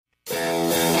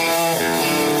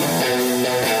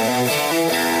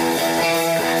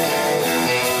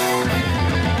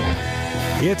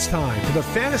It's time for the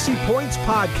Fantasy Points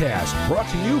Podcast, brought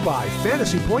to you by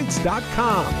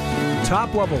FantasyPoints.com.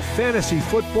 Top-level fantasy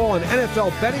football and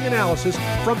NFL betting analysis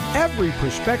from every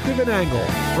perspective and angle,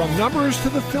 from numbers to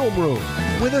the film room,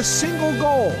 with a single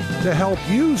goal to help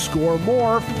you score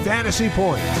more fantasy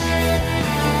points.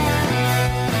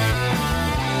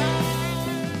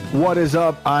 What is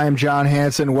up? I'm John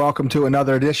Hansen. Welcome to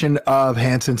another edition of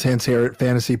Hansen's Hints here at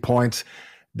FantasyPoints.com.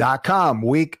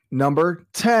 Week number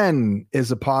 10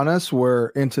 is upon us. We're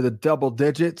into the double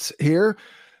digits here.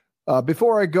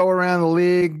 Before I go around the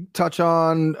league, touch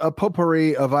on a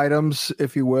potpourri of items,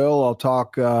 if you will. I'll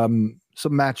talk some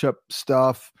matchup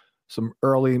stuff, some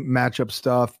early matchup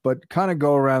stuff, but kind of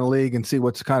go around the league and see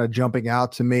what's kind of jumping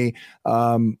out to me.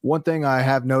 One thing I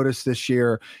have noticed this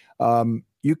year,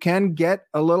 you can get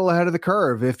a little ahead of the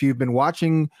curve. If you've been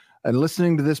watching and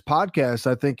listening to this podcast,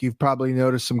 I think you've probably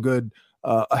noticed some good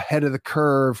ahead of the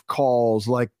curve calls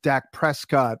like Dak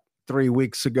Prescott 3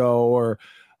 weeks ago or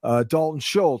Dalton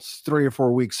Schultz 3 or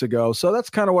 4 weeks ago. So that's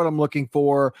kind of what I'm looking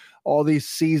for. All these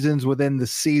seasons within the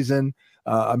season,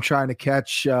 I'm trying to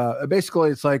catch. Basically,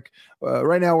 it's like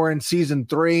right now we're in season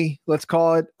 3, let's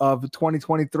call it, of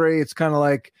 2023. It's kind of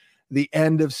like the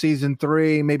end of season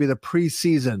 3, maybe the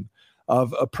preseason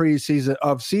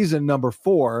of season number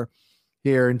 4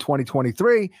 here in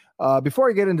 2023. Before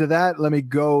I get into that, let me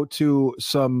go to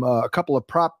a couple of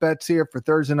prop bets here for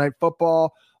Thursday Night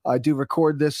Football. I do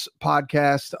record this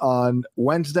podcast on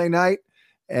Wednesday night,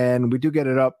 and we do get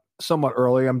it up somewhat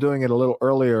early. I'm doing it a little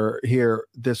earlier here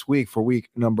this week for week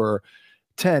number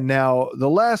 10. Now, the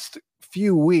last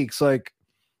few weeks, I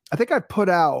think I put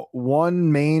out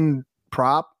one main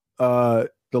prop the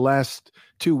last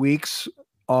 2 weeks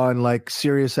on like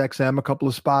Sirius XM, a couple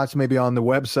of spots, maybe on the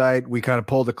website. We kind of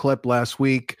pulled a clip last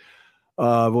week.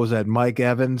 What was that? Mike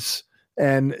Evans,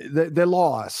 and they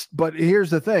lost. But here's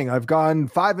the thing. I've gone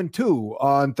 5-2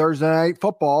 on Thursday Night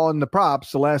Football and the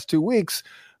props the last 2 weeks.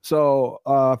 So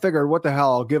I figured, what the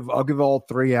hell? I'll give all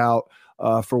 3 out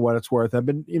for what it's worth. I've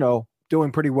been,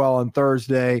 doing pretty well on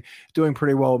Thursday, doing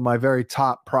pretty well with my very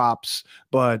top props,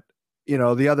 but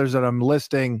the others that I'm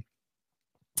listing,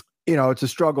 it's a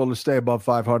struggle to stay above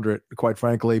 500, quite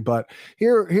frankly. But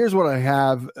here's what I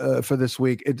have for this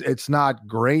week. It's not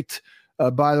great,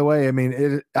 by the way. I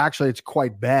mean, it's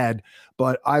quite bad.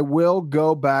 But I will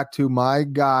go back to my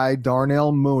guy,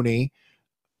 Darnell Mooney,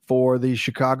 for the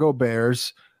Chicago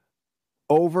Bears.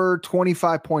 Over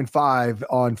 25.5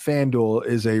 on FanDuel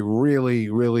is a really,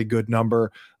 really good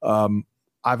number.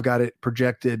 I've got it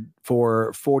projected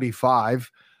for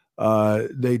 45.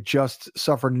 They just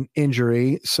suffered an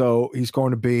injury, so he's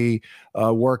going to be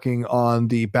working on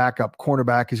the backup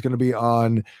cornerback. He's going to be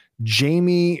on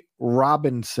Jamie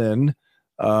Robinson,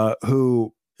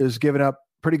 who is giving up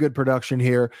pretty good production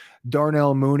here.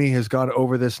 Darnell Mooney has gone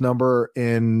over this number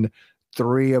in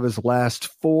 3 of his last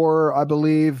 4, I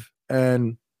believe.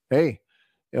 And hey,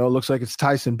 it looks like it's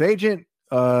Tyson Bagent.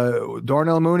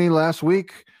 Darnell Mooney last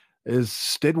week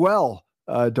did well.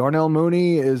 Darnell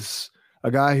Mooney is a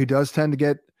guy who does tend to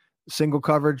get single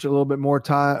coverage a little bit more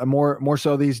time, more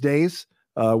so these days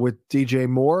with DJ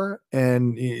Moore.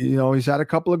 And, he's had a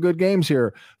couple of good games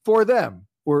here for them.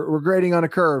 We're grading on a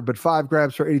curve, but 5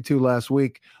 grabs for 82 last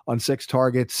week on 6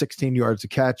 targets, 16 yards a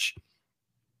catch.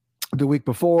 The week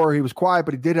before, he was quiet,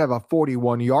 but he did have a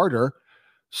 41-yarder.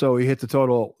 So he hit the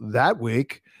total that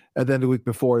week. And then the week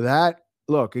before that,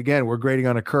 look, again, we're grading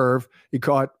on a curve. He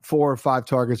caught 4 or 5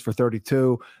 targets for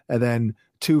 32, and then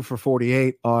 2 for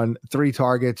 48 on 3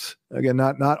 targets. Again,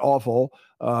 not awful.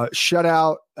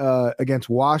 Shutout against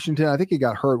Washington. I think he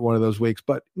got hurt one of those weeks,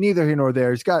 but neither here nor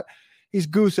there. He's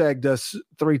goose egged us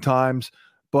 3 times,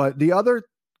 but the other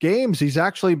games he's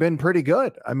actually been pretty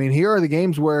good. I mean, here are the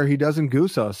games where he doesn't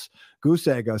goose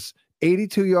egg us.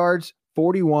 82 yards,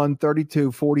 41,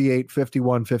 32, 48,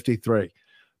 51, 53.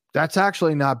 That's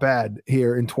actually not bad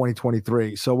here in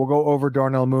 2023. So we'll go over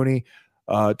Darnell Mooney,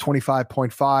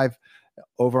 25.5.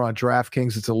 Over on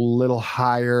DraftKings, it's a little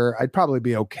higher. I'd probably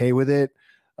be okay with it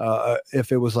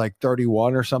if it was like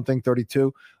 31 or something,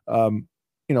 32.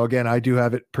 Again, I do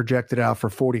have it projected out for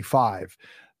 45.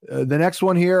 The next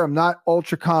one here, I'm not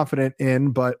ultra confident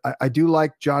in, but I do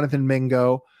like Jonathan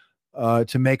Mingo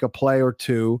to make a play or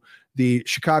two. The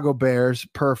Chicago Bears,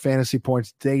 per Fantasy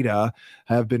Points data,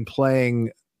 have been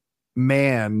playing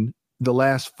man the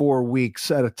last 4 weeks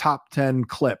at a top 10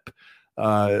 clip.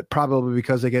 Probably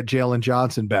because they get Jalen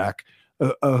Johnson back,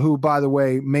 who, by the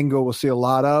way, Mingo will see a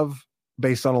lot of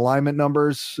based on alignment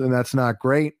numbers, and that's not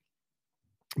great.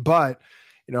 But,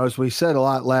 as we said a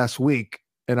lot last week,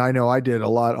 and I know I did a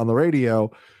lot on the radio,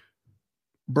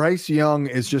 Bryce Young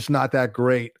is just not that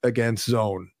great against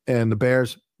zone. and the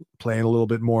Bears playing a little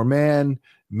bit more man.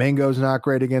 Mingo's not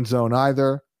great against zone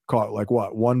either.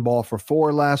 Caught one ball for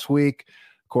 4 last week.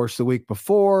 Of course, the week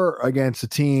before against a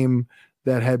team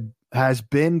that has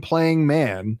been playing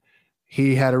man,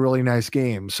 he had a really nice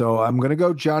game. So I'm going to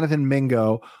go Jonathan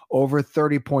Mingo over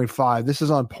 30.5. This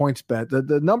is on PointsBet.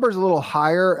 The number's a little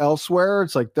higher elsewhere.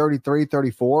 It's like 33,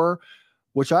 34,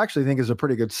 which I actually think is a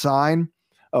pretty good sign.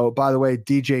 Oh, by the way,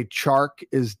 DJ Chark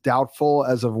is doubtful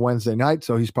as of Wednesday night,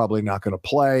 so he's probably not going to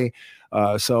play.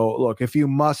 So, look, if you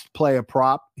must play a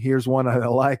prop, here's one I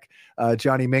like,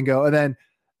 Johnny Mingo. And then,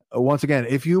 once again,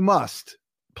 if you must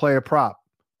play a prop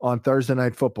on Thursday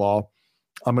Night Football,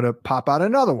 I'm going to pop out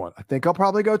another one. I think I'll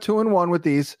probably go 2-1 with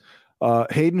these.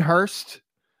 Hayden Hurst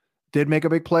did make a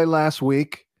big play last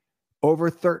week, over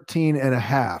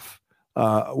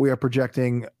 13.5. We are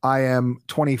projecting IM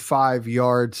 25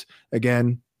 yards.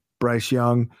 Again, Bryce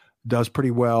Young does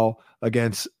pretty well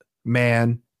against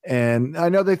man. And I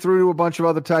know they threw to a bunch of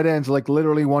other tight ends, like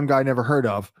literally one guy I never heard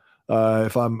of.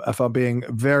 If I'm being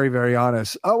very, very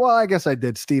honest. Oh, well, I guess I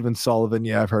did. Steven Sullivan.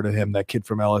 Yeah, I've heard of him, that kid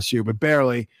from LSU, but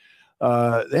barely.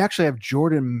 They actually have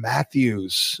Jordan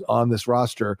Matthews on this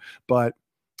roster, but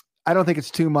I don't think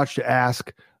it's too much to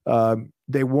ask.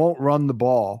 They won't run the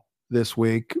ball this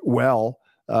week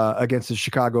against the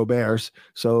Chicago Bears.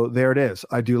 So there it is.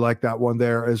 I do like that one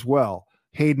there as well.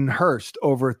 Hayden Hurst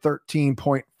over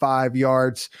 13.5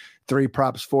 yards, 3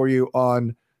 props for you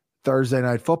on Thursday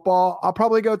Night Football. I'll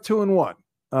probably go 2-1.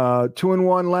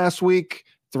 2-1 last week,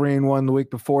 3-1 the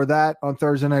week before that on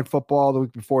Thursday Night Football. The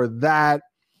week before that,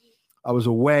 I was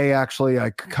away, actually. I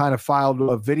kind of filed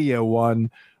a video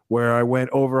one where I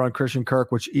went over on Christian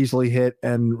Kirk, which easily hit,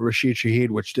 and Rashid Shaheed,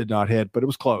 which did not hit, but it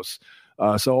was close.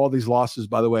 So all these losses,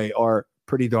 by the way, are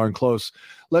pretty darn close.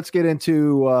 Let's get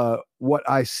into what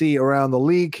I see around the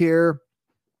league here.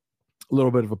 A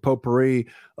little bit of a potpourri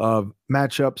of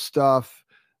matchup stuff,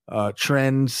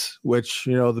 trends, which,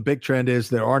 the big trend is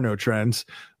there are no trends.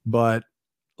 But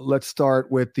let's start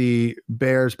with the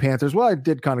Bears-Panthers. Well, I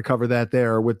did kind of cover that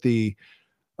there with the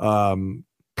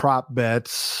prop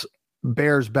bets.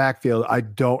 Bears backfield, I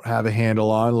don't have a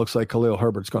handle on. Looks like Khalil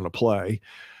Herbert's going to play.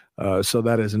 So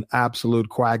that is an absolute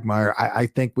quagmire. I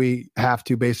think we have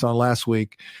to, based on last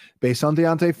week, based on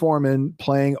Deontay Foreman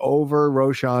playing over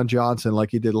Roschon Johnson like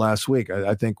he did last week.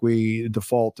 I think we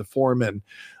default to Foreman,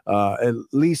 at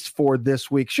least for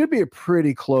this week. Should be a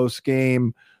pretty close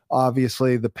game.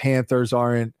 Obviously, the Panthers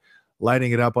aren't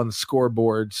lighting it up on the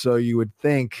scoreboard, so you would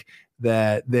think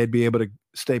that they'd be able to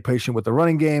stay patient with the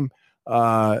running game.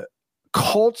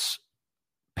 Colts,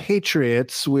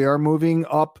 Patriots, we are moving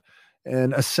up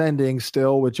and ascending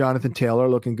still with Jonathan Taylor,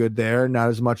 looking good there. Not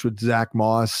as much with Zach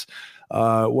Moss.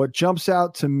 What jumps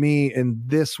out to me in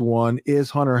this one is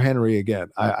Hunter Henry again.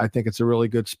 I think it's a really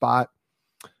good spot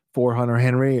for Hunter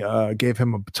Henry. Gave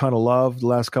him a ton of love the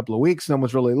last couple of weeks. No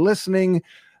one's really listening,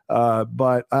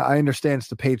 but I understand it's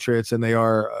the Patriots and they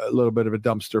are a little bit of a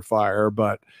dumpster fire.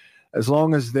 But as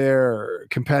long as they're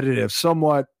competitive,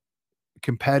 somewhat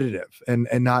competitive and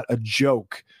not a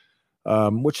joke,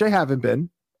 which they haven't been,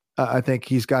 I think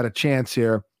he's got a chance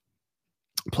here.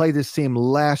 Played this team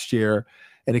last year,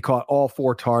 and he caught all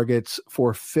 4 targets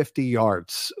for 50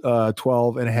 yards,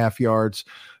 12.5 yards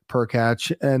per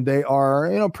catch. And they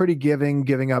are, pretty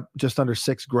giving up just under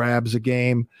 6 grabs a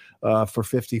game for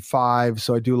 55.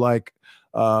 So I do like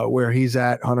where he's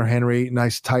at. Hunter Henry,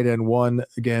 nice tight end 1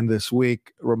 again this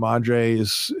week. Ramondre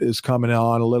is coming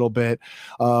on a little bit.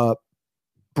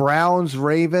 Browns,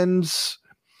 Ravens.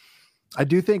 I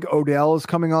do think Odell is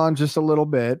coming on just a little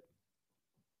bit,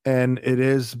 and it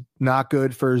is not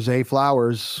good for Zay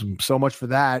Flowers. So much for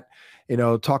that.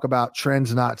 Talk about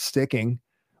trends not sticking.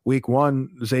 Week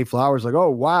 1, Zay Flowers, like, oh,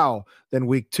 wow. Then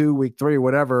week 2, week 3,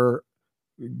 whatever,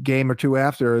 game or 2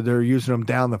 after, they're using him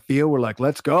down the field. We're like,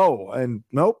 let's go. And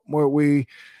nope,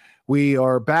 we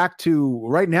are back to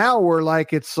right now. We're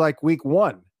like, it's like week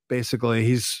 1, basically.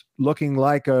 He's looking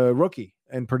like a rookie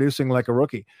and producing like a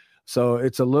rookie. So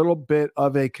it's a little bit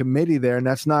of a committee there, and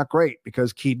that's not great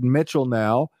because Keaton Mitchell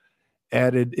now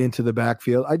added into the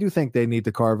backfield. I do think they need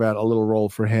to carve out a little role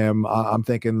for him. I'm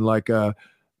thinking like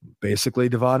basically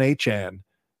Devon Achane,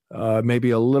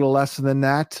 maybe a little less than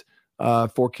that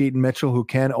for Keaton Mitchell, who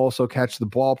can also catch the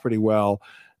ball pretty well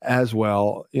as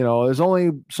well. There's only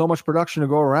so much production to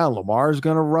go around. Lamar's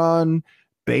going to run.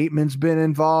 Bateman's been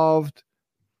involved.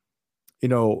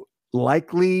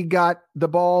 Likely got the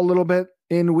ball a little bit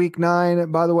in week 9,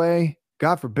 by the way.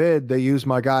 God forbid they use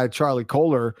my guy, Charlie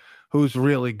Kohler, who's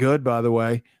really good, by the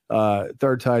way,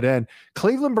 3rd tight end.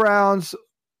 Cleveland Browns,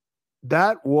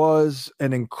 that was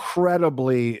an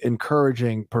incredibly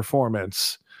encouraging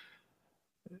performance.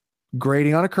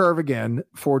 grading on a curve again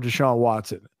for Deshaun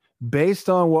Watson. Based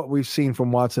on what we've seen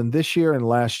from Watson this year and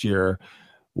last year,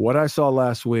 what I saw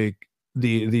last week,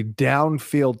 the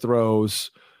downfield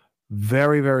throws,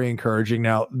 very, very encouraging.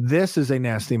 Now, this is a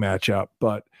nasty matchup,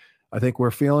 but I think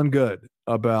we're feeling good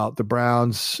about the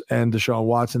Browns and Deshaun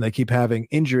Watson. They keep having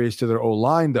injuries to their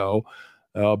O-line, though.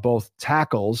 Both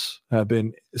tackles have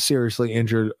been seriously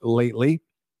injured lately.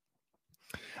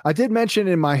 I did mention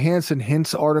in my Hansen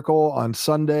Hints article on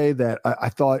Sunday that I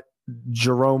thought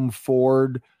Jerome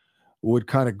Ford would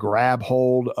kind of grab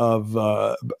hold of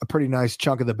a pretty nice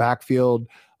chunk of the backfield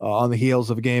on the heels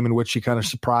of a game in which he kind of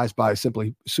surprised by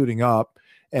simply suiting up.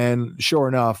 And sure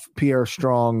enough, Pierre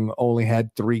Strong only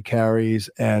had 3 carries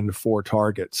and 4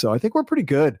 targets. So I think we're pretty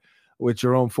good with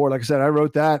Jerome Ford. Like I said, I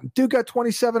wrote that. Dude got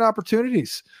 27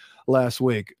 opportunities last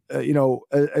week.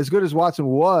 As good as Watson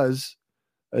was,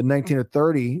 19 or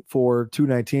 30 for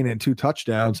 219 and 2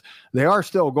 touchdowns, they are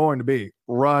still going to be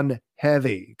run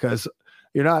heavy because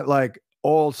you're not like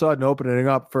all of a sudden opening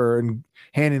up for and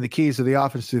handing the keys to the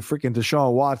offense to freaking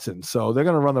Deshaun Watson. So they're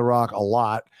going to run the rock a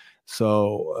lot.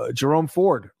 So Jerome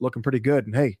Ford looking pretty good.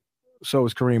 And hey, so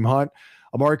is Kareem Hunt.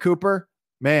 Amari Cooper,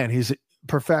 man, he's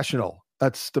professional.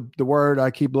 That's the word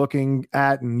I keep looking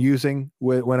at and using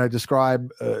when I describe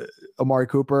Amari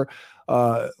Cooper.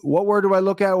 What word do I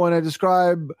look at when I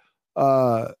describe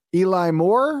Eli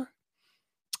Moore?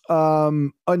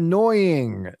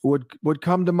 Annoying would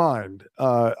come to mind.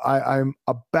 I'm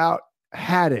about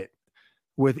had it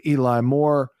with Eli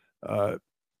Moore.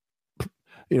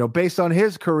 Based on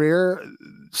his career,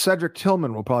 Cedric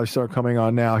Tillman will probably start coming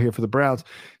on now here for the Browns.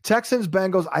 Texans,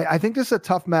 Bengals. I think this is a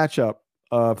tough matchup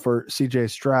for CJ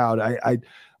Stroud. I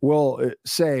will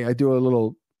say I do a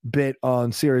little bit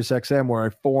on SiriusXM where I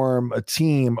form a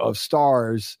team of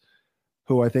stars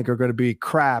who I think are going to be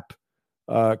crap,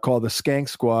 called the Skank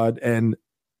Squad, and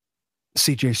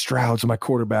CJ Stroud's my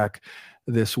quarterback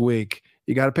this week.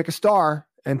 You got to pick a star,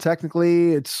 and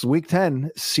technically it's week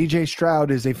 10. CJ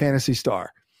Stroud is a fantasy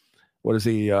star. What is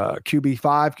he? QB5,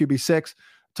 QB6.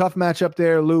 Tough matchup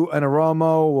there. Lou and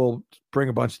Aromo will bring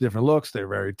a bunch of different looks. They're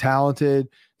very talented.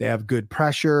 They have good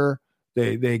pressure.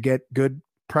 They get good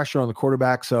pressure on the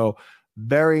quarterback. So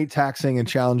very taxing and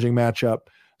challenging matchup.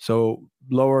 So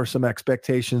lower some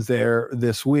expectations there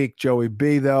this week. Joey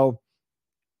B, though,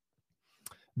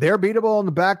 they're beatable on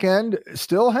the back end.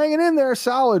 Still hanging in there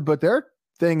solid, but their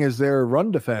thing is their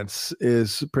run defense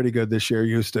is pretty good this year,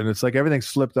 Houston. It's like everything's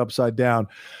flipped upside down.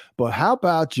 But how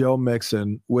about Joe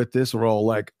Mixon with this role?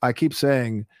 Like I keep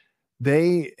saying,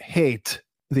 they hate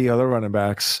the other running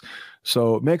backs.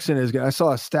 So Mixon I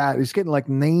saw a stat, he's getting like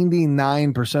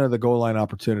 99% of the goal line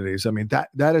opportunities. I mean,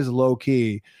 that is low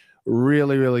key,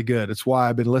 really, really good. It's why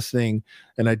I've been listening,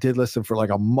 and I did listen for like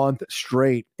a month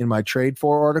straight in my Trade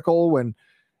For article when,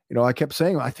 I kept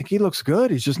saying, I think he looks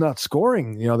good. He's just not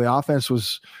scoring. The offense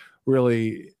was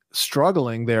really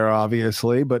struggling there,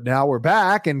 obviously, but now we're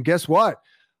back. And guess what?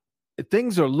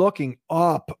 Things are looking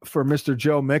up for Mr.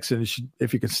 Joe Mixon.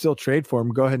 If you can still trade for him,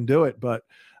 go ahead and do it. But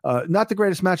not the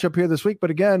greatest matchup here this week.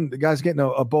 But again, the guy's getting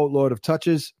a boatload of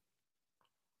touches.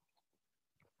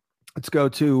 Let's go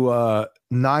to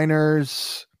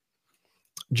Niners,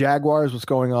 Jaguars. What's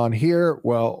going on here?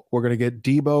 Well, we're going to get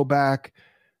Debo back.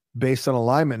 Based on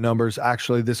alignment numbers,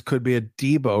 actually, this could be a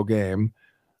Debo game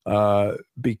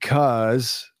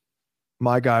because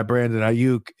my guy Brandon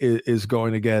Ayuk is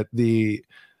going to get the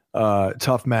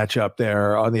tough matchup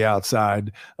there on the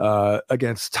outside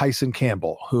against Tyson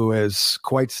Campbell, who is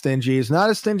quite stingy. He's not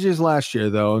as stingy as last year,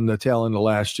 though, in the tail end of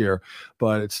last year,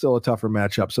 but it's still a tougher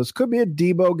matchup. So this could be a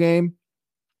Debo game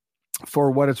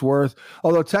for what it's worth,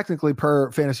 although technically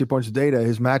per Fantasy Points data,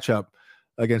 his matchup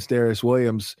against Darius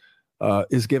Williams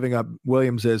is giving up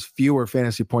Williams as fewer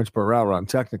fantasy points per route run,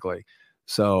 technically.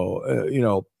 So,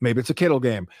 maybe it's a Kittle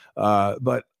game.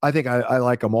 But I think I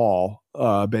like them all,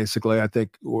 basically. I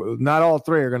think not all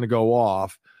three are going to go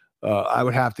off. I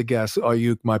would have to guess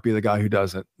Ayuk might be the guy who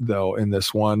doesn't, though, in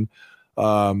this one.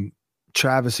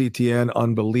 Travis Etienne,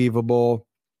 unbelievable.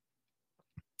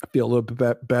 I feel a little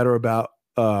bit better about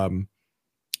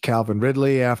Calvin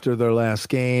Ridley after their last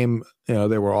game.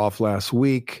 They were off last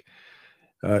week.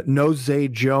 No Zay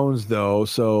Jones, though,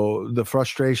 so the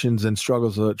frustrations and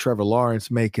struggles of Trevor Lawrence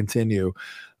may continue.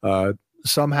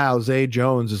 Somehow Zay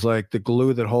Jones is like the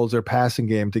glue that holds their passing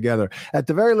game together, at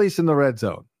the very least in the red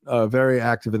zone. Very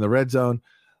active in the red zone.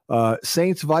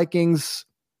 Saints, Vikings,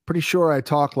 pretty sure I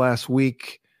talked last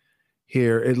week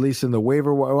here, at least in the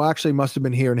waiver. Well, actually must have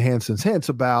been here in Hansen's Hints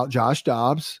about Josh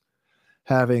Dobbs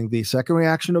having the second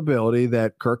reaction ability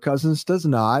that Kirk Cousins does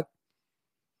not.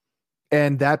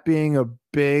 And that being a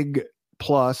big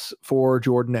plus for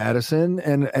Jordan Addison,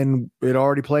 and it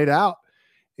already played out.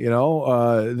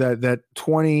 That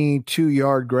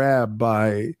 22-yard grab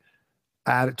by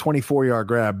 24-yard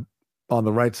grab on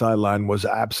the right sideline was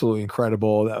absolutely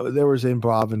incredible. There was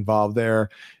improv involved there,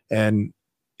 and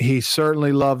he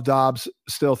certainly loved Dobbs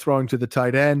still throwing to the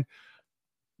tight end.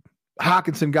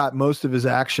 Hockenson got most of his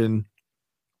action,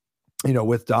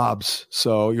 with Dobbs.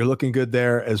 So you're looking good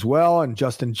there as well. And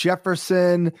Justin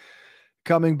Jefferson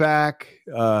coming back.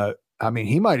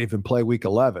 He might even play week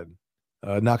 11.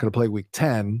 Not going to play week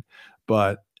 10,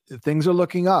 but things are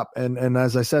looking up. And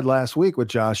as I said last week with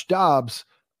Josh Dobbs,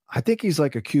 I think he's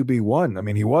like a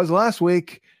QB1. He was last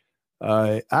week.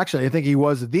 Actually, I think he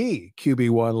was the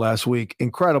QB1 last week.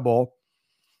 Incredible.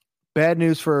 Bad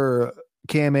news for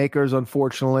Cam Akers,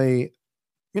 unfortunately.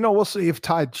 We'll see if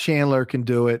Ty Chandler can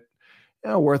do it.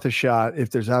 Worth a shot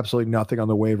if there's absolutely nothing on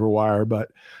the waiver wire. But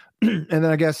and then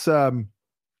I guess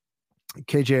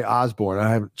KJ Osborne,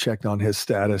 I haven't checked on his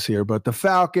status here, but the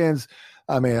Falcons,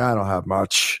 I don't have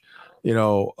much.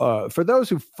 For those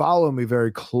who follow me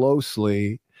very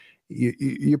closely,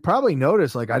 you probably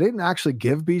noticed, I didn't actually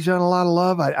give Bijan a lot of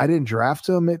love. I didn't draft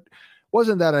him. It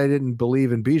wasn't that I didn't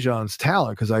believe in Bijan's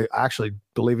talent, because I actually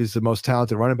believe he's the most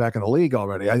talented running back in the league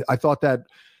already. I thought that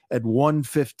at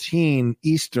 1:15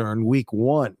 Eastern, week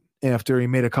 1, after he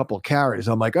made a couple of carries,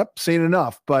 I'm like, seen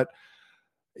enough. But,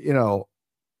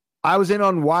 I was in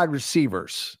on wide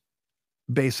receivers,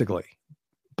 basically.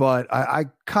 But I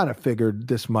kind of figured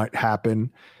this might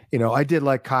happen. I did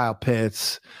like Kyle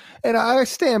Pitts, and I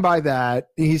stand by that.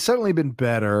 He's certainly been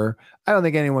better. I don't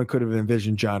think anyone could have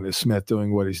envisioned Jonnu Smith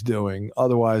doing what he's doing.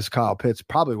 Otherwise, Kyle Pitts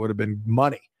probably would have been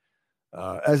money.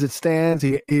 As it stands,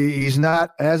 he's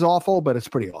not as awful, but it's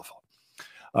pretty awful.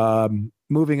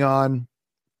 Moving on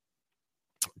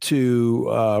to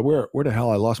where the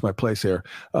hell I lost my place here.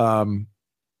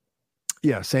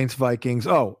 Saints Vikings.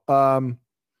 Not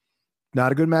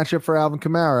a good matchup for Alvin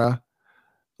Kamara.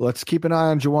 Let's keep an eye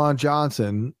on Juwan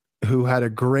Johnson, who had a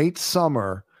great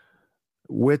summer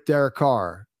with Derek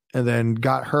Carr and then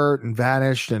got hurt and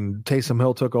vanished, and Taysom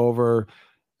Hill took over.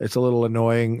 It's a little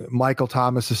annoying. Michael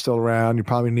Thomas is still around. You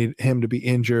probably need him to be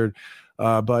injured.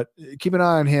 But keep an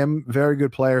eye on him. Very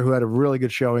good player who had a really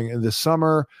good showing in this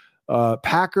summer.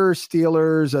 Packers,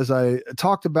 Steelers, as I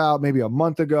talked about maybe a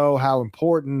month ago, how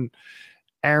important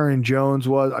Aaron Jones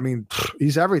was.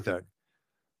 He's everything.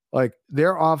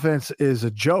 Their offense is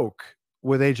a joke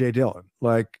with A.J. Dillon.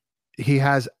 He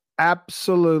has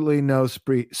absolutely no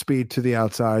speed to the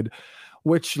outside,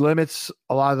 which limits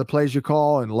a lot of the plays you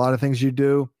call and a lot of things you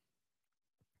do.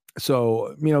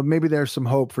 So, maybe there's some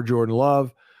hope for Jordan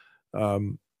Love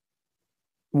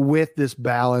with this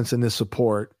balance and this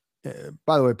support.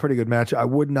 By the way, pretty good match. I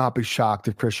would not be shocked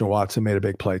if Christian Watson made a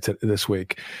big play this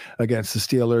week against the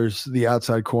Steelers. The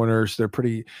outside corners, they're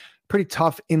pretty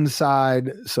tough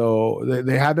inside. So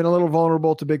they have been a little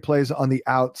vulnerable to big plays on the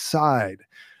outside.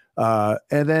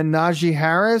 And then Najee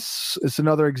Harris is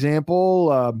another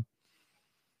example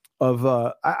of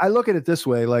I look at it this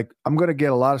way. I'm going to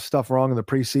get a lot of stuff wrong in the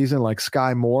preseason, like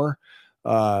Sky Moore.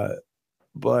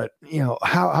 But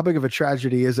how big of a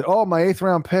tragedy is it? Oh, my 8th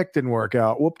round pick didn't work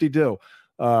out. Whoop-de-doo.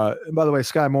 By the way,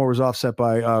 Sky Moore was offset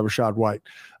by Rashad White.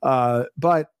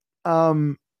 But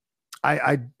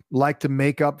I like to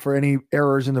make up for any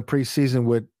errors in the preseason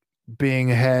with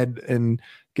being ahead and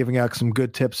giving out some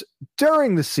good tips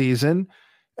during the season.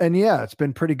 And it's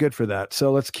been pretty good for that.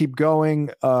 So let's keep going.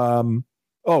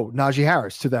 Najee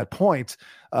Harris, to that point,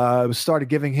 started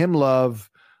giving him love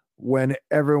when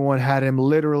everyone had him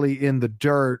literally in the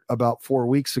dirt about 4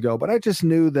 weeks ago. But I just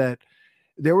knew that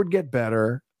they would get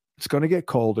better. It's going to get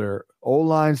colder.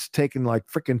 O-line's taking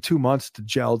freaking 2 months to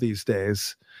gel these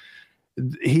days.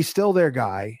 He's still their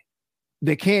guy.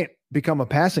 They can't become a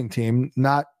passing team,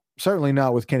 certainly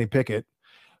not with Kenny Pickett,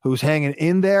 who's hanging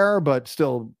in there, but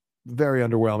still very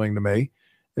underwhelming to me.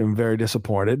 I'm very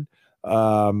disappointed.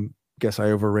 Guess I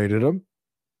overrated him.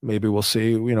 Maybe we'll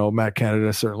see. Matt Canada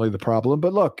is certainly the problem.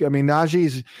 But look,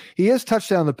 Najee is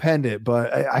touchdown dependent,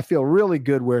 but I feel really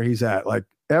good where he's at.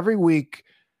 Every week,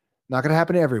 not going to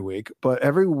happen every week, but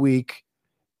every week,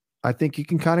 I think you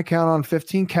can kind of count on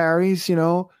 15 carries,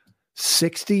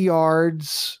 60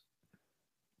 yards,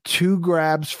 2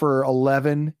 grabs for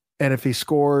 11. And if he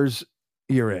scores,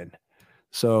 you're in.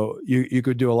 So you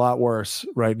could do a lot worse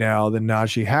right now than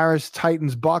Najee Harris.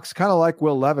 Titans, Bucks, kind of like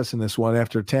Will Levis in this one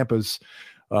after Tampa's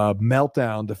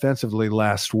meltdown defensively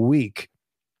last week.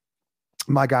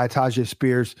 My guy Tajay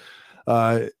Spears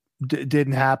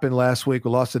didn't happen last week.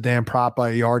 We lost the damn prop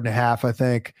by 1.5 yards, I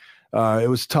think. It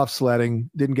was tough sledding.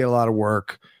 Didn't get a lot of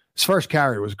work. His first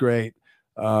carry was great.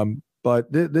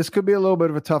 But this could be a little bit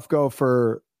of a tough go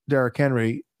for Derrick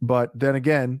Henry. But then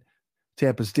again,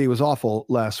 Tampa's D was awful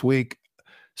last week.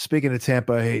 Speaking of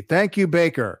Tampa, hey, thank you,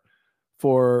 Baker,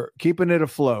 for keeping it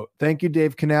afloat. Thank you,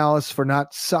 Dave Canales, for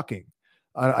not sucking.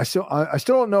 I still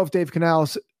don't know if Dave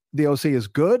Canales, the OC, is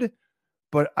good,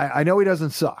 but I know he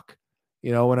doesn't suck.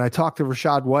 You know, when I talked to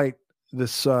Rachaad White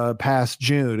this past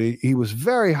June, he was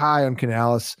very high on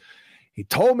Canales. He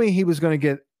told me he was going to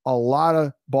get a lot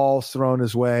of balls thrown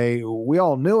his way. We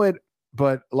all knew it,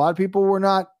 but a lot of people were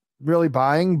not really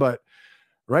buying. But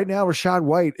right now, Rachaad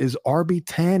White is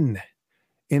RB10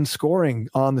 in scoring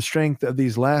on the strength of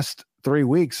these last 3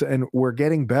 weeks, and we're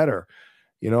getting better.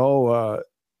 You know,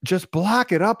 just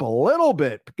block it up a little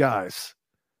bit, guys.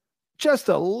 Just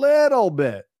a little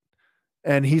bit.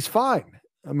 And he's fine.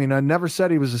 I mean, I never said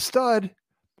he was a stud,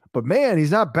 but man, he's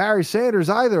not Barry Sanders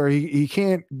either. He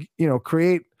can't,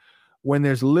 create when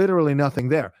there's literally nothing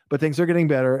there. But things are getting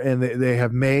better, and they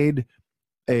have made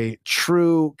a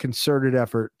true concerted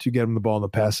effort to get him the ball in the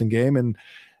passing game. And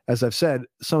as I've said,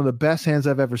 some of the best hands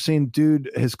I've ever seen.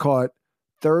 Dude has caught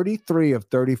 33 of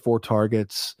 34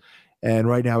 targets, and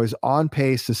right now is on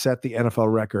pace to set the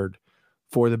NFL record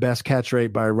for the best catch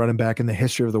rate by a running back in the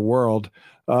history of the world.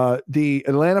 The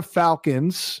Atlanta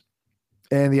Falcons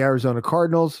and the Arizona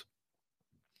Cardinals.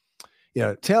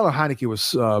 Yeah, Taylor Heineke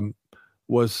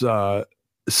was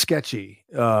sketchy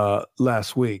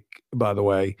last week, by the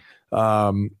way.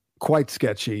 Quite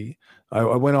sketchy. I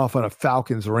went off on a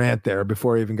Falcons rant there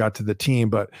before I even got to the team,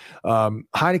 but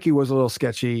Heineke was a little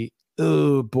sketchy.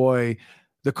 Oh, boy.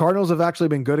 The Cardinals have actually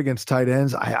been good against tight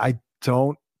ends. I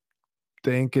don't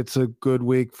think it's a good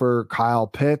week for Kyle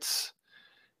Pitts.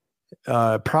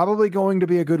 Probably going to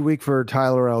be a good week for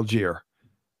Tyler Algier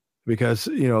because,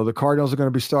 the Cardinals are going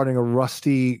to be starting a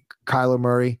rusty Kyler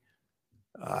Murray.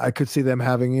 I could see them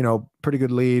having, pretty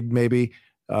good lead, maybe.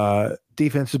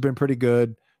 Defense has been pretty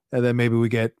good. And then maybe we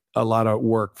get a lot of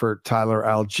work for Tyler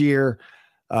Algier.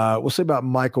 We'll see about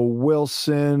Michael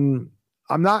Wilson.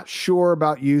 I'm not sure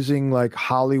about using like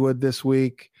Hollywood this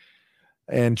week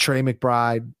and Trey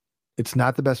McBride. It's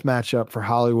not the best matchup for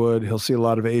Hollywood. He'll see a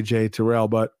lot of AJ Terrell,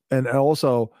 and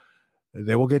also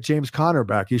they will get James Conner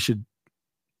back. It's a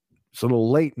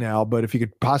little late now, but if you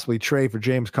could possibly trade for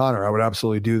James Conner, I would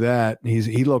absolutely do that.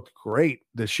 He looked great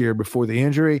this year before the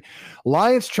injury.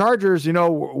 Lions Chargers,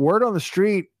 word on the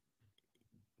street,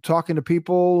 talking to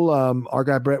people, our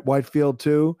guy Brett Whitefield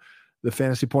too, the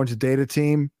Fantasy Points Data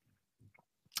team.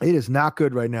 It is not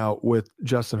good right now with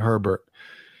Justin Herbert.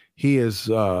 He is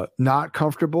not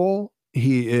comfortable.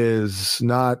 He is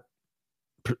not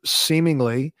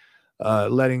seemingly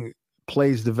letting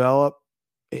plays develop.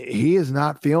 He is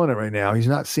not feeling it right now. He's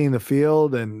not seeing the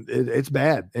field, and it's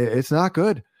bad. It's not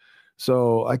good.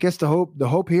 So I guess the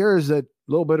hope here is that a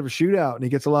little bit of a shootout, and he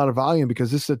gets a lot of volume because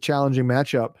this is a challenging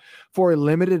matchup for a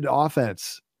limited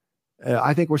offense.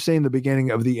 I think we're seeing the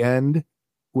beginning of the end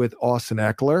with Austin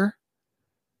Eckler.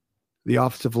 The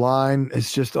offensive line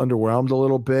is just underwhelmed a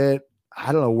little bit.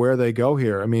 I don't know where they go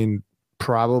here. I mean,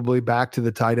 probably back to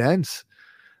the tight ends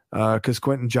because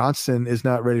Quentin Johnston is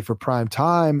not ready for prime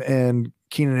time, and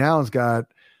Keenan Allen's got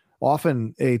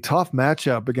often a tough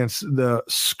matchup against the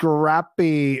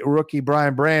scrappy rookie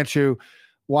Brian Branch, who,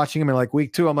 watching him in like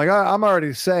week 2, I'm like, I'm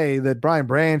already say that Brian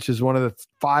Branch is one of the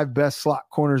 5 best slot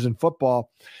corners in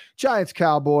football. Giants,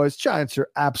 Cowboys. Giants are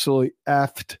absolutely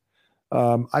effed.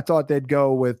 I thought they'd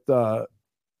go with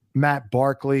Matt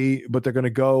Barkley, but they're going to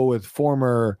go with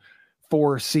former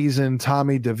 4-season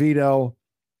Tommy DeVito,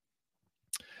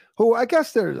 who I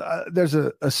guess there's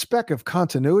a speck of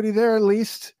continuity there at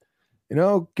least.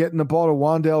 Getting the ball to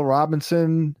Wan'Dale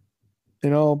Robinson,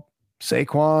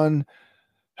 Saquon.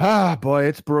 Boy,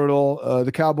 it's brutal.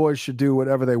 The Cowboys should do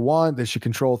whatever they want. They should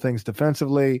control things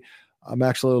defensively. I'm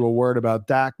actually a little worried about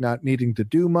Dak not needing to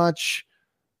do much.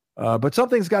 But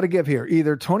something's got to give here.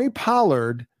 Either Tony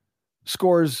Pollard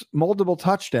scores multiple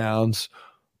touchdowns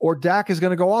or Dak is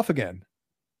going to go off again,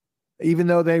 even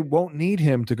though they won't need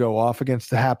him to go off against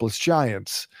the hapless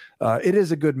Giants. It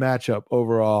is a good matchup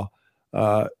overall,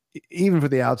 even for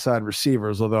the outside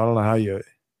receivers, although I don't know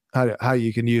how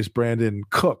you can use Brandon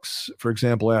Cooks, for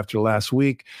example, after last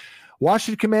week.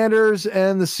 Washington Commanders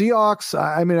and the Seahawks.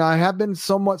 I mean, I have been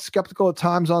somewhat skeptical at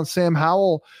times on Sam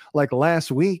Howell, like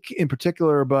last week in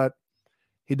particular, but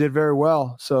he did very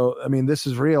well. So, I mean, this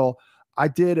is real. I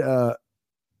did a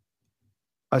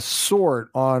sort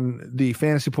on the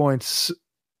Fantasy Points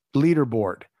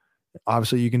leaderboard.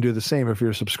 Obviously, you can do the same if you're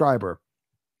a subscriber.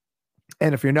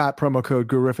 And if you're not, promo code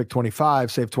Gurific25,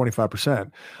 save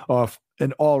 25% off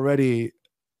an already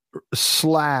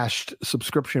slashed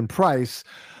subscription price.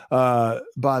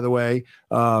 By the way,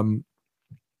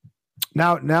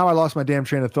 Now I lost my damn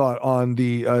train of thought on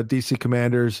the DC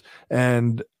Commanders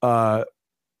and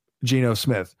Geno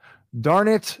Smith. Darn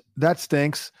it, that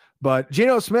stinks. But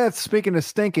Geno Smith, speaking of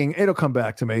stinking, it'll come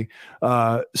back to me.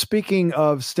 Speaking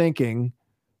of stinking,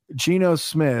 Geno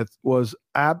Smith was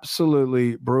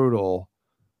absolutely brutal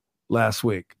last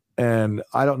week. And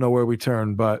I don't know where we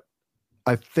turn, but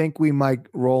I think we might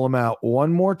roll him out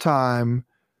one more time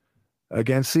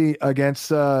against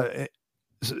DC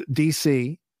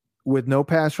with no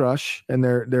pass rush and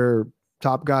their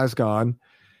top guys gone.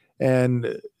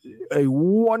 And a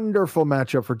wonderful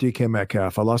matchup for DK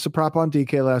Metcalf. I lost a prop on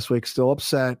DK last week, still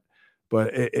upset,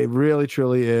 but it really,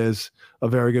 truly is a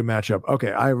very good matchup.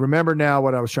 Okay, I remember now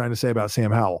what I was trying to say about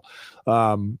Sam Howell.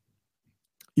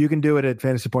 You can do it at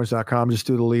fantasypoints.com. Just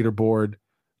do the leaderboard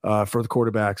for the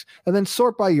quarterbacks and then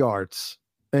sort by yards.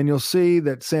 And you'll see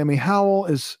that Sammy Howell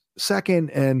is second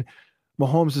and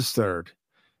Mahomes is third.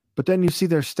 But then you see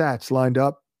their stats lined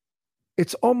up.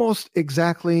 It's almost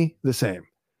exactly the same.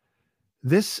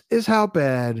 This is how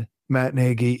bad Matt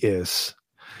Nagy is.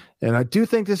 And I do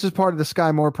think this is part of the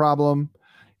Sky Moore problem.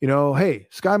 You know, hey,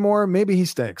 Sky Moore, maybe he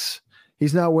stinks.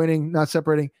 He's not winning, not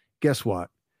separating. Guess what?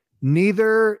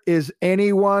 Neither is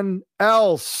anyone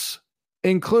else,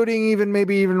 including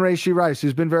maybe even Rashee Rice,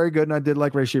 who's been very good, and I did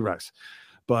like Rashee Rice.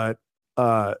 But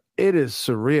it is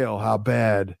surreal how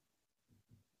bad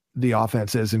the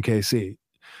offense is in KC.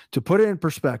 To put it in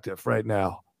perspective right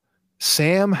now,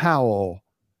 Sam Howell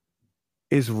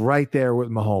is right there with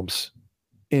Mahomes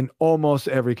in almost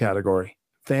every category.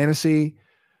 Fantasy,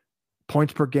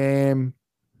 points per game,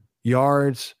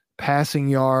 yards, passing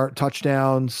yard,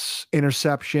 touchdowns,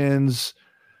 interceptions,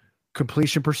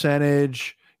 completion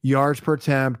percentage, yards per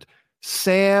attempt.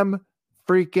 Sam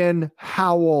freaking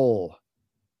Howell,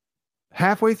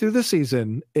 halfway through the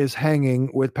season, is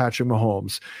hanging with Patrick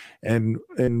Mahomes. And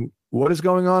what is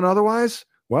going on otherwise?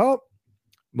 Well,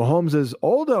 Mahomes'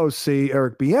 old OC,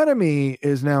 Eric Bieniemy,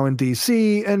 is now in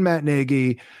DC, and Matt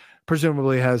Nagy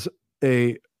presumably has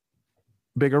a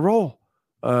bigger role.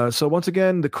 So once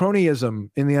again, the cronyism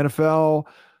in the NFL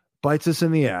bites us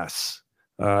in the ass.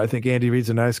 I think Andy Reid's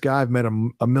a nice guy. I've met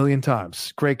him a million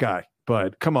times. Great guy.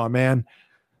 But come on, man.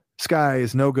 This guy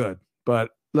is no good. But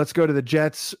let's go to the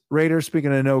Jets. Raiders,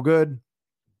 speaking of no good.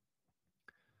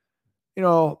 You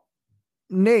know,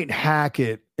 Nate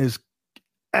Hackett is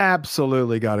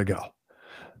absolutely got to go.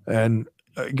 And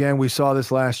again, we saw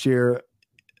this last year.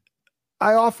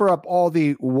 I offer up all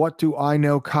the what do I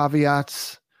know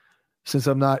caveats since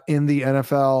I'm not in the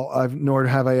NFL, nor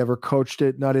have I ever coached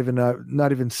it, not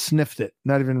even sniffed it,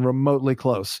 not even remotely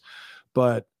close.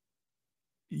 But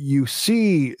you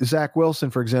see Zach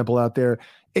Wilson, for example, out there.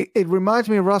 It reminds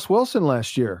me of Russ Wilson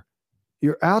last year.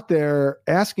 You're out there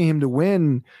asking him to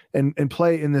win and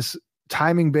play in this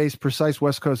timing-based, precise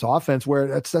West Coast offense where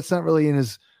that's not really in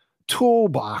his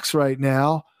toolbox right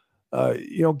now.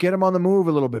 Get him on the move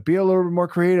a little bit. Be a little bit more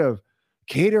creative.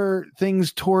 Cater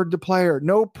things toward the player.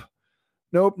 Nope.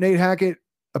 Nate Hackett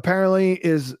apparently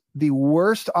is the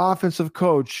worst offensive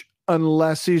coach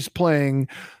unless he's playing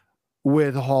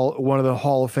with one of the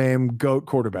Hall of Fame GOAT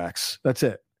quarterbacks. That's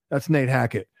it. That's Nate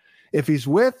Hackett. If he's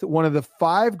with one of the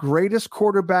 5 greatest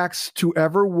quarterbacks to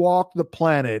ever walk the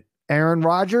planet, Aaron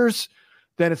Rodgers,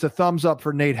 then it's a thumbs up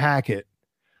for Nate Hackett.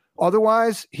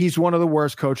 Otherwise, he's one of the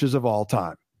worst coaches of all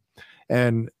time.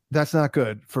 And that's not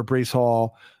good for Breece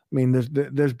Hall. I mean,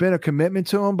 there's been a commitment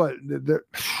to him, but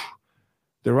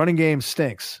the running game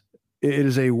stinks. It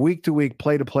is a week-to-week,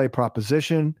 play-to-play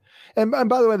proposition. And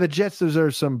by the way, the Jets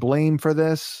deserve some blame for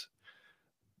this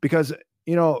because,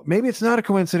 maybe it's not a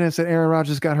coincidence that Aaron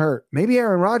Rodgers got hurt. Maybe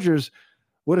Aaron Rodgers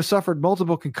would have suffered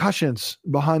multiple concussions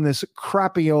behind this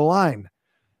crappy O-line.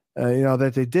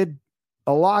 That they did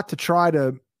a lot to try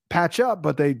to patch up,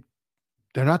 but they're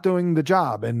not doing the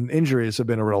job, and injuries have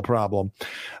been a real problem.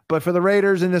 But for the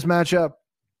Raiders in this matchup,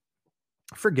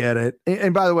 forget it.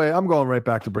 And by the way, I'm going right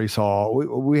back to Breece Hall.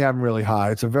 We have him really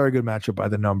high. It's a very good matchup by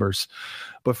the numbers.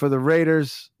 But for the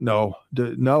Raiders, no.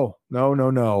 Say no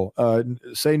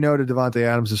to Devontae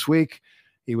Adams this week.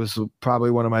 He was probably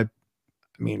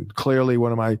clearly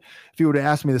one of my, if you would have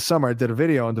asked me this summer, I did a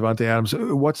video on Devontae Adams.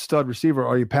 What stud receiver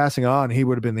are you passing on? He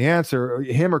would have been the answer,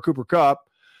 him or Cooper Kupp.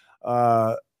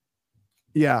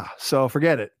 So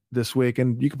forget it this week.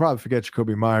 And you can probably forget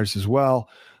Jacoby Myers as well.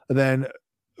 And then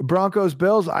Broncos,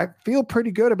 Bills, I feel pretty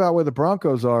good about where the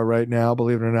Broncos are right now,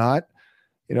 believe it or not.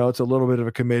 It's a little bit of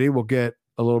a committee. We'll get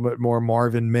a little bit more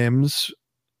Marvin Mims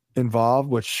involved,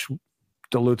 which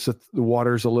dilutes the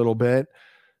waters a little bit.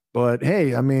 But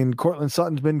hey, Cortland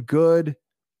Sutton's been good.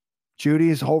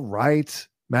 Judy's all right.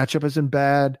 Matchup isn't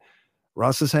bad.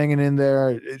 Russ is hanging in there.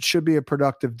 It should be a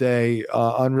productive day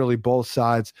on really both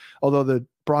sides. Although the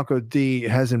Bronco D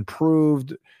has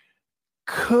improved,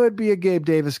 could be a Gabe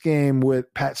Davis game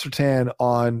with Pat Surtain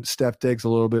on Steph Diggs a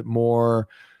little bit more.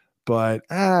 But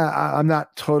I'm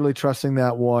not totally trusting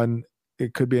that one.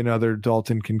 It could be another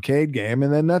Dalton Kincaid game,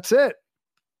 and then that's it.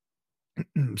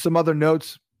 Some other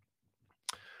notes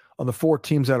on the 4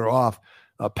 teams that are off.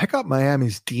 Pick up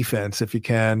Miami's defense if you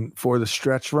can for the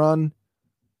stretch run.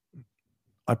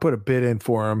 I put a bid in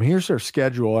for them. Here's their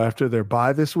schedule after their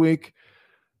bye this week.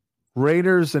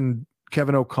 Raiders and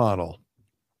Kevin O'Connell.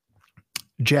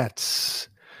 Jets.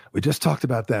 We just talked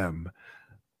about them.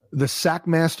 The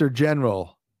Sackmaster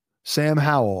General, Sam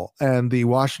Howell, and the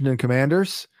Washington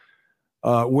Commanders.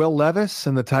 Will Levis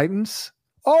and the Titans.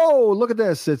 Oh, look at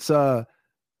this. It's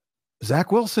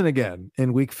Zach Wilson again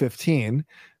in week 15.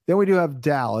 Then we do have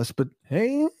Dallas, but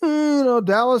hey,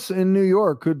 Dallas in New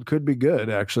York could be good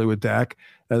actually with Dak.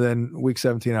 And then week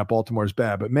 17 at Baltimore is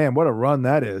bad. But man, what a run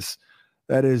that is.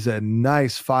 That is a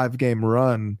nice 5-game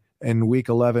run in week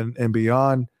 11 and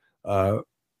beyond.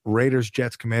 Raiders,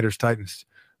 Jets, Commanders, Titans,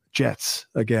 Jets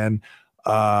again.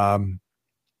 Devon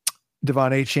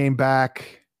Achane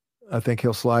back. I think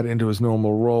he'll slide into his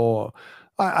normal role.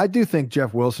 I do think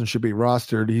Jeff Wilson should be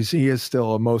rostered. He is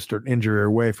still a Mostert injury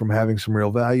away from having some real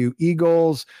value.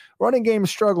 Eagles, running game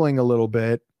struggling a little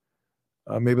bit.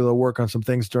 Maybe they'll work on some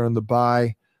things during the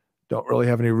bye. Don't really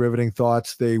have any riveting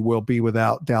thoughts. They will be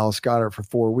without Dallas Goedert for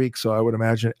 4 weeks, so I would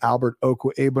imagine Albert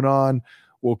Okwuegbunam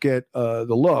will get the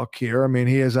look here. I mean,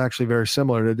 he is actually very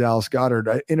similar to Dallas Goedert.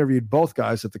 I interviewed both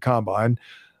guys at the Combine.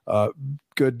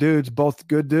 Good dudes, both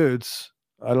good dudes.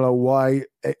 I don't know why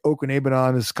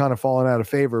Okwuegbunam is kind of fallen out of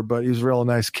favor, but he's a real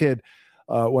nice kid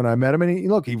when I met him.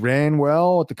 And he ran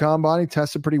well at the Combine. He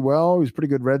tested pretty well. He was a pretty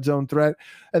good red zone threat.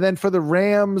 And then for the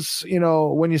Rams,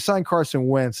 when you sign Carson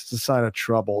Wentz, it's a sign of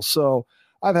trouble. So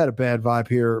I've had a bad vibe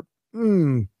here,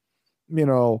 for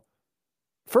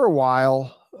a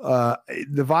while.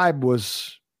 The vibe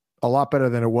was a lot better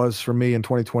than it was for me in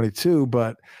 2022,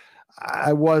 but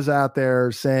I was out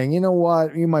there saying, you know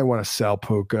what, you might want to sell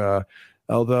Puka.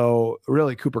 Although,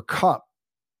 really, Cooper Kupp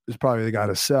is probably the guy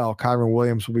to sell. Kyron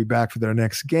Williams will be back for their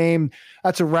next game.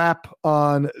 That's a wrap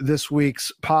on this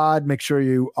week's pod. Make sure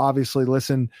you obviously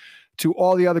listen to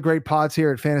all the other great pods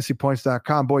here at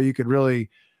fantasypoints.com. Boy, you could really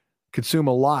consume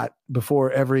a lot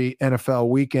before every NFL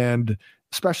weekend,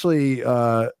 especially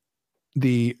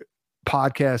the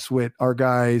podcast with our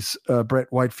guys, Brett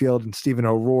Whitefield and Stephen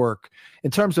O'Rourke.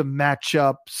 In terms of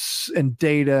matchups and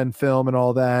data and film and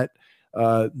all that,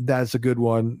 that's a good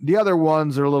one. The other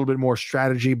ones are a little bit more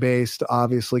strategy based,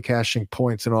 obviously cashing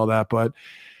points and all that, but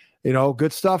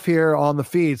good stuff here on the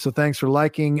feed. So thanks for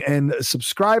liking and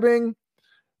subscribing.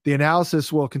 The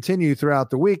analysis will continue throughout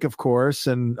the week, of course,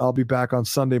 and I'll be back on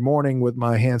Sunday morning with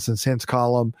my Hansen's Hints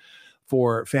column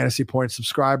for Fantasy Point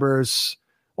subscribers.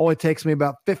 Only takes me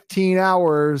about 15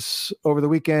 hours over the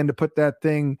weekend to put that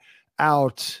thing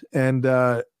out, and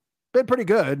been pretty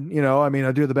good.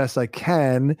 I do the best I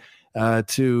can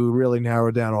to really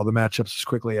narrow down all the matchups as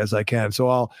quickly as I can. So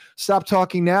I'll stop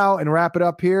talking now and wrap it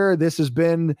up here. This has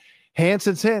been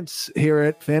Hansen's Hints here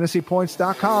at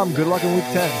fantasypoints.com. Good luck in week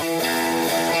 10.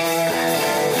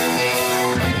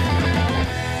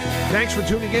 Thanks for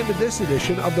tuning in to this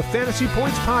edition of the Fantasy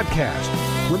Points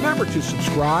Podcast. Remember to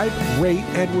subscribe, rate,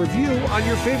 and review on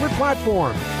your favorite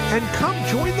platform. And come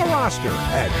join the roster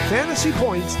at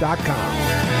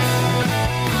fantasypoints.com.